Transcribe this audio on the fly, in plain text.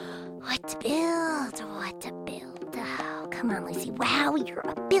What to build? Oh, come on, Lucy. Wow, you're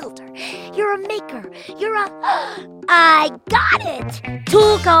a builder. You're a maker. I got it!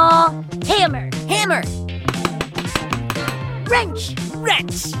 Tool call. Hammer. Wrench.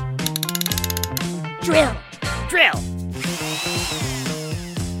 Drill.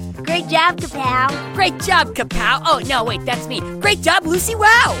 Great job, Kapow. Great job, Kapow. Oh, no, wait, that's me. Great job, Lucy.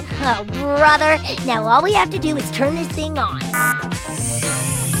 Wow. Oh, brother. Now all we have to do is turn this thing on.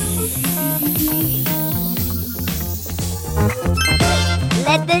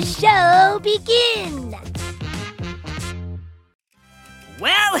 Let the show begin.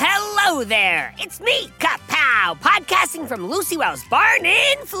 Well, hello there. It's me, Kapow, podcasting from Lucy Wow's barn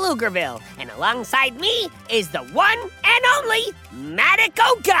in Pflugerville. And alongside me is the one and only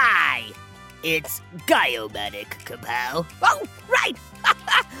Matico Guy. It's Guy-O-Matic, Kapow. Oh, right.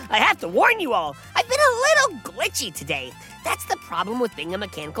 I have to warn you all. I've been a little glitchy today. That's the problem with being a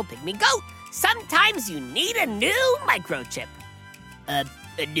mechanical pygmy goat. Sometimes you need a new microchip. A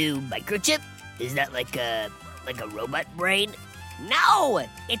new microchip? Is that like a robot brain? No,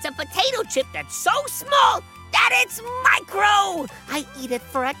 it's a potato chip that's so small that it's micro. I eat it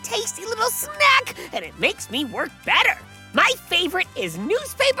for a tasty little snack, and it makes me work better. My favorite is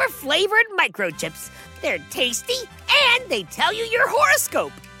newspaper-flavored microchips. They're tasty, and they tell you your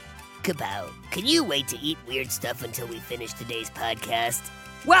horoscope. Kapow, can you wait to eat weird stuff until we finish today's podcast?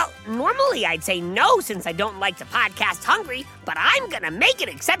 Well, normally I'd say no since I don't like to podcast hungry, but I'm gonna make an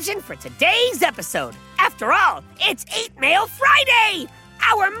exception for today's episode. After all, it's Eat Mail Friday,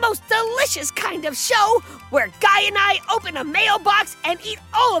 our most delicious kind of show where Guy and I open a mailbox and eat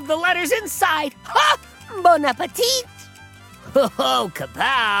all of the letters inside. Ha! Bon appetit! Oh,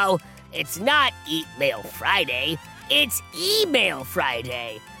 Kapow, it's not Eat Mail Friday, it's Email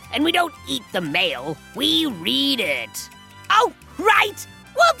Friday. And we don't eat the mail, we read it. Oh, right!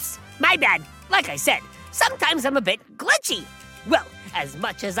 Whoops! My bad. Like I said, sometimes I'm a bit glitchy. Well, as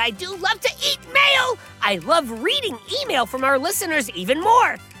much as I do love to eat mail, I love reading email from our listeners even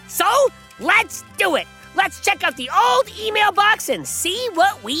more. So, let's do it. Let's check out the old email box and see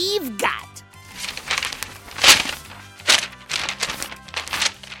what we've got.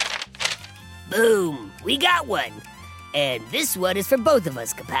 Boom, we got one. And this one is for both of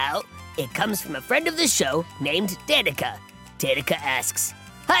us, Kapow. It comes from a friend of the show named Danica. Danica asks,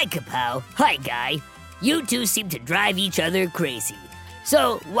 "Hi, Kapow. Hi, Guy. You two seem to drive each other crazy.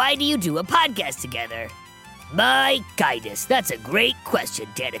 So why do you do a podcast together?" My goodness, that's a great question,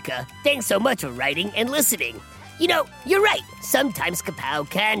 Danica. Thanks so much for writing and listening. You know, you're right. Sometimes Kapow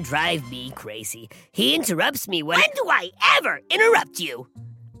can drive me crazy. He interrupts me when do I ever interrupt you?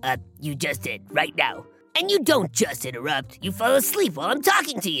 You just did, right now. And you don't just interrupt. You fall asleep while I'm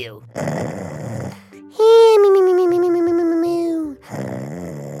talking to you.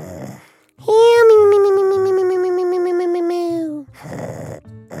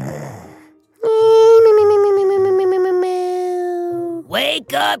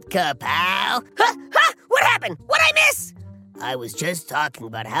 Wake up, Kapow. What happened? What'd I miss? I was just talking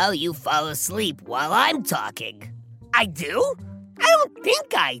about how you fall asleep while I'm talking. I do? I don't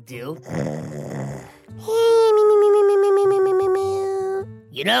think I do.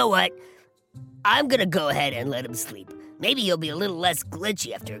 You know what? I'm gonna go ahead and let him sleep. Maybe he'll be a little less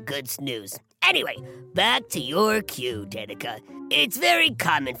glitchy after a good snooze. Anyway, back to your cue, Danica. It's very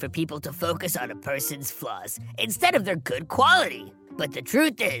common for people to focus on a person's flaws instead of their good quality. But the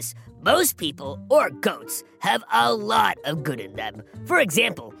truth is, most people, or goats, have a lot of good in them. For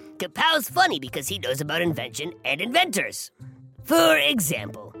example, Kapow's funny because he knows about invention and inventors. For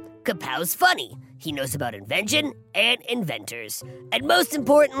example, Kapow's funny. He knows about invention and inventors. And most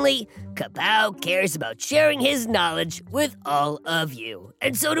importantly, Kapow cares about sharing his knowledge with all of you.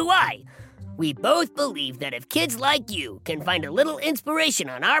 And so do I. We both believe that if kids like you can find a little inspiration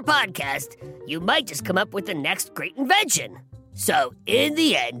on our podcast, you might just come up with the next great invention. So, in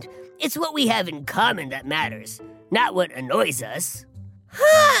the end, it's what we have in common that matters, not what annoys us.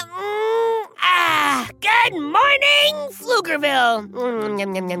 Good morning, Pflugerville.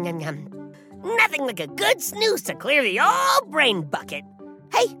 Nothing like a good snooze to clear the old brain bucket.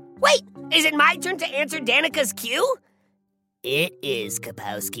 Hey, wait, is it my turn to answer Danica's cue? It is,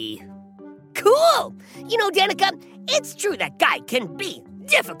 Kapowski. Cool! You know, Danica, it's true that Guy can be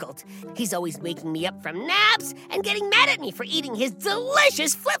difficult. He's always waking me up from naps and getting mad at me for eating his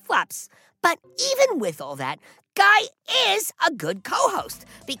delicious flip-flops. But even with all that, Guy is a good co-host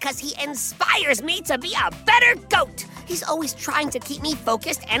because he inspires me to be a better goat. He's always trying to keep me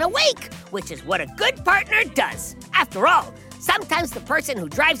focused and awake, which is what a good partner does. After all, sometimes the person who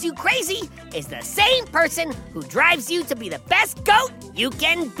drives you crazy is the same person who drives you to be the best goat you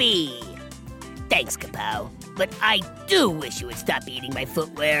can be. Thanks, Kapow, but I do wish you would stop eating my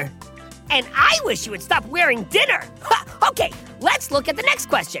footwear. And I wish you would stop wearing dinner. Okay, let's look at the next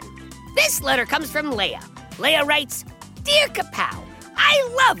question. This letter comes from Leia. Leia writes, Dear Kapow,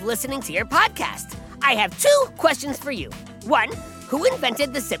 I love listening to your podcast. I have 2 questions for you. 1, who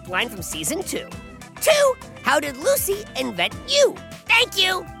invented the zip line from season 2? 2, how did Lucy invent you? Thank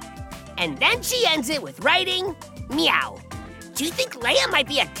you. And then she ends it with writing, meow. Do you think Leia might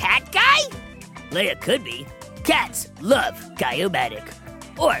be a cat guy? Leia could be. Cats love Guy-O-Matic.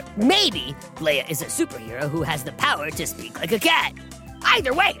 Or maybe Leia is a superhero who has the power to speak like a cat.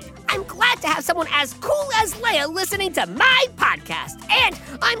 Either way, I'm glad to have someone as cool as Leia listening to my podcast. And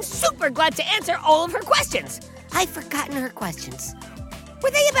I'm super glad to answer all of her questions. I've forgotten her questions.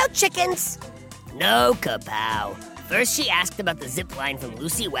 Were they about chickens? No, Kapow. First she asked about the zip line from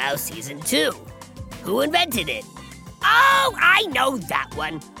Lucy Wow Season 2. Who invented it? Oh, I know that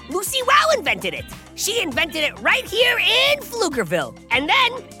one. Lucy Wow invented it. She invented it right here in Pflugerville. And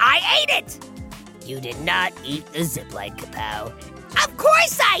then I ate it. You did not eat the zipline, Kapow. Of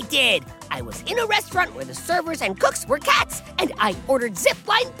course I did. I was in a restaurant where the servers and cooks were cats, and I ordered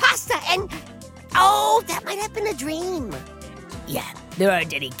zipline pasta and... Oh, that might have been a dream. Yeah, there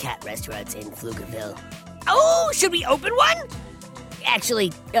aren't any cat restaurants in Pflugerville. Oh, should we open one?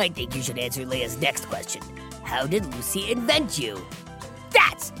 Actually, I think you should answer Leia's next question. How did Lucy invent you?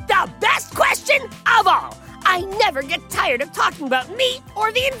 That's the best question of all! I never get tired of talking about me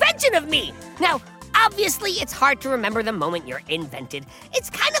or the invention of me. Now, obviously, it's hard to remember the moment you're invented. It's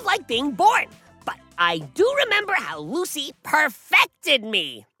kind of like being born. But I do remember how Lucy perfected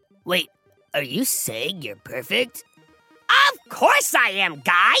me. Wait, are you saying you're perfect? Of course I am,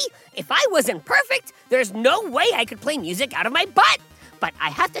 Guy! If I wasn't perfect, there's no way I could play music out of my butt. But I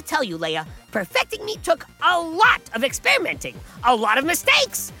have to tell you, Leia, perfecting me took a lot of experimenting, a lot of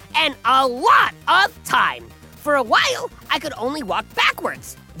mistakes, and a lot of time. For a while, I could only walk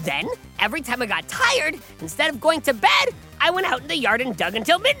backwards. Then, every time I got tired, instead of going to bed, I went out in the yard and dug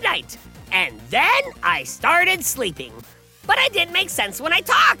until midnight. And then I started sleeping. But I didn't make sense when I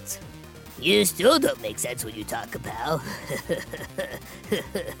talked. You still don't make sense when you talk, Kapow.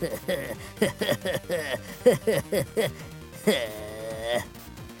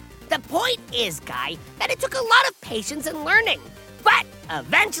 The point is, Guy, that it took a lot of patience and learning. But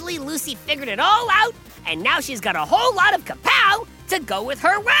eventually Lucy figured it all out, and now she's got a whole lot of kapow to go with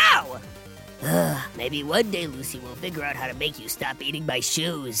her wow. Maybe one day Lucy will figure out how to make you stop eating my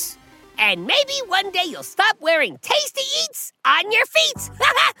shoes. And maybe one day you'll stop wearing tasty eats on your feet.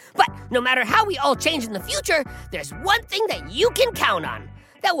 But no matter how we all change in the future, there's one thing that you can count on.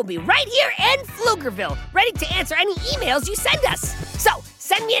 That will be right here in Pflugerville, ready to answer any emails you send us. So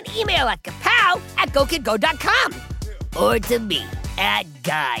send me an email at kapow@gokidgo.com or to me at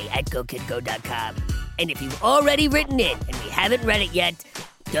guy@gokidgo.com. And if you've already written in and we haven't read it yet,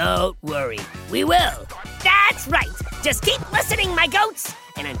 don't worry, we will. That's right. Just keep listening, my goats.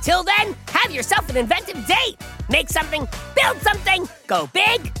 And until then, have yourself an inventive day. Make something, build something, go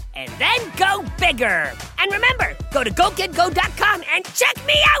big, and then go bigger. And remember, go to GoKidGo.com and check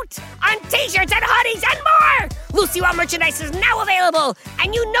me out on t-shirts and hoodies and more. Lucy Wow merchandise is now available.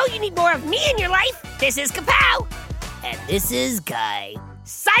 And you know you need more of me in your life. This is Kapow. And this is Guy.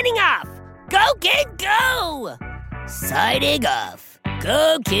 Signing off. Go Kid Go! Signing off.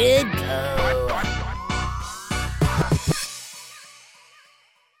 Go Kid Go!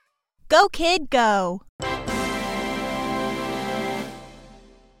 Go Kid Go!